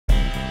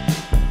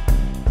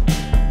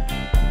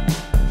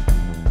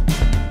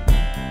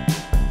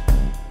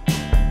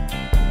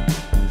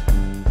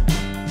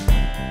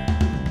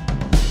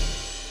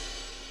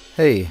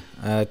Hey,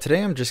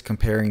 today I'm just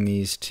comparing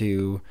these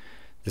two.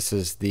 This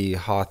is the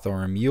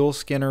Hawthorne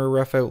Muleskinner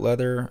rough out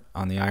leather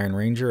on the Iron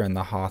Ranger and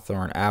the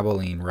Hawthorne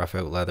Abilene rough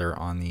out leather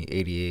on the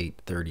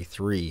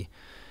 8833.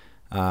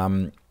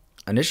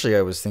 Initially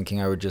I was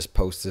thinking I would just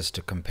post this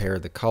to compare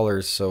the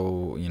colors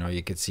so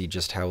you could see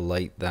just how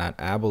light that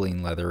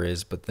Abilene leather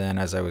is, but then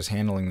as I was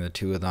handling the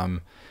two of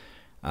them,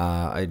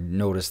 I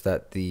noticed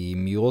that the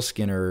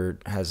Muleskinner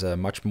has a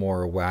much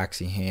more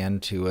waxy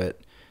hand to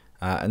it.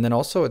 And then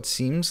also it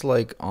seems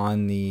like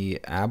on the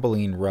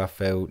Abilene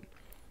rough out,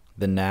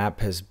 the nap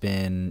has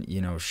been,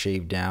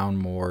 shaved down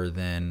more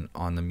than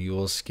on the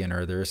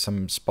Muleskinner. There are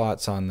some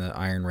spots on the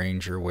Iron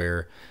Ranger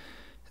where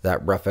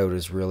that rough out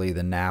is really,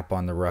 the nap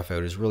on the rough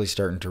out is really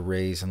starting to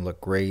raise and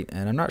look great.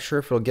 And I'm not sure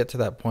if it'll get to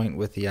that point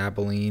with the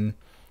Abilene.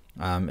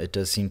 It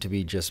does seem to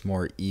be just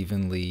more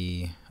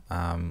evenly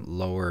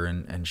lower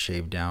and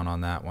shaved down on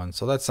that one.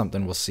 So that's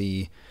something we'll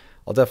see.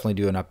 I'll definitely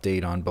do an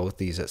update on both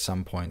these at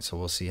some point, so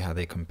we'll see how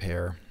they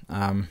compare.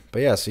 But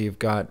yeah, so you've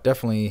got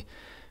definitely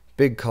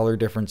big color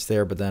difference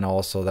there, but then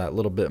also that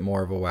little bit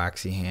more of a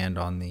waxy hand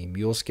on the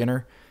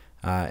Muleskinner,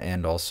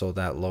 and also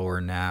that lower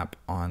nap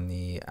on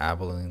the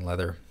Abilene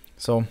leather.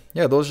 So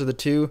yeah, those are the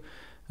two.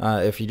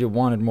 If you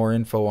wanted more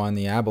info on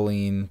the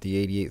Abilene, the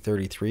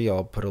 8833,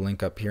 I'll put a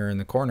link up here in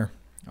the corner.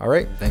 All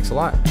right, thanks a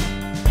lot.